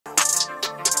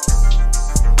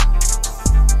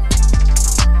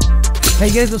Hey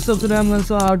guys, what's up? Today I'm going to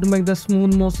show how to make the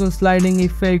smooth motion sliding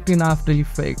effect in After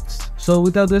Effects. So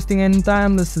without wasting any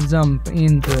time, let's jump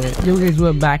into it. You guys,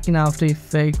 we're back in After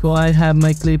Effects. So I have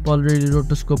my clip already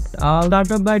rotoscoped out.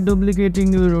 Start up by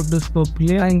duplicating your rotoscope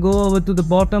clip and go over to the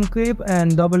bottom clip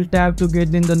and double tap to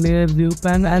get in the layer view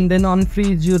panel, and then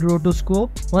unfreeze your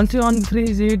rotoscope. Once you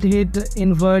unfreeze it, hit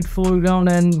invert foreground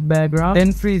and background,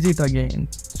 then freeze it again.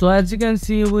 So as you can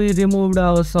see, we removed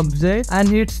our subject and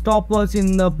hit stopwatch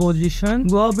in the position.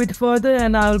 Go a bit further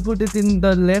and I'll put it in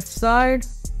the left side.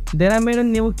 Then I made a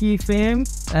new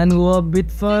keyframe and go a bit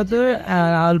further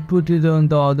and I'll put it on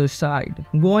the other side.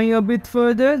 Going a bit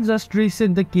further, just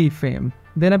reset the keyframe.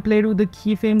 Then I played with the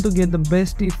keyframe to get the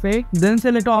best effect. Then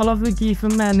select all of the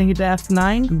keyframe and hit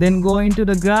F9. Then go into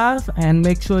the graph and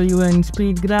make sure you are in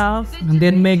speed graph. And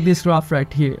then make this graph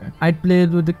right here. I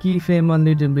played with the keyframe a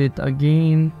little bit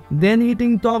again. Then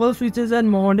hitting toggle switches and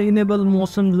mode enable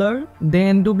motion blur.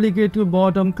 Then duplicate your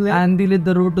bottom clip and delete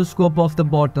the rotoscope of the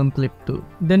bottom clip too.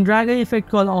 Then drag an effect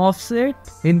called offset.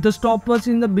 Hit the stopwatch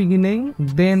in the beginning.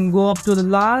 Then go up to the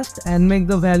last and make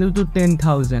the value to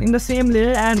 10,000. In the same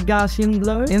layer, add Gaussian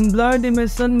blur. In blur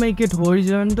dimension, make it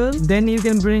horizontal. Then you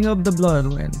can bring up the blur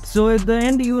length. So at the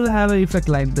end, you will have an effect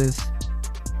like this.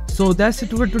 So that's it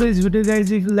for today's video,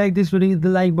 guys. If you like this video, hit the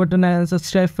like button and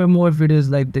subscribe for more videos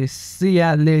like this. See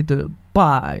ya later.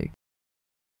 Bye.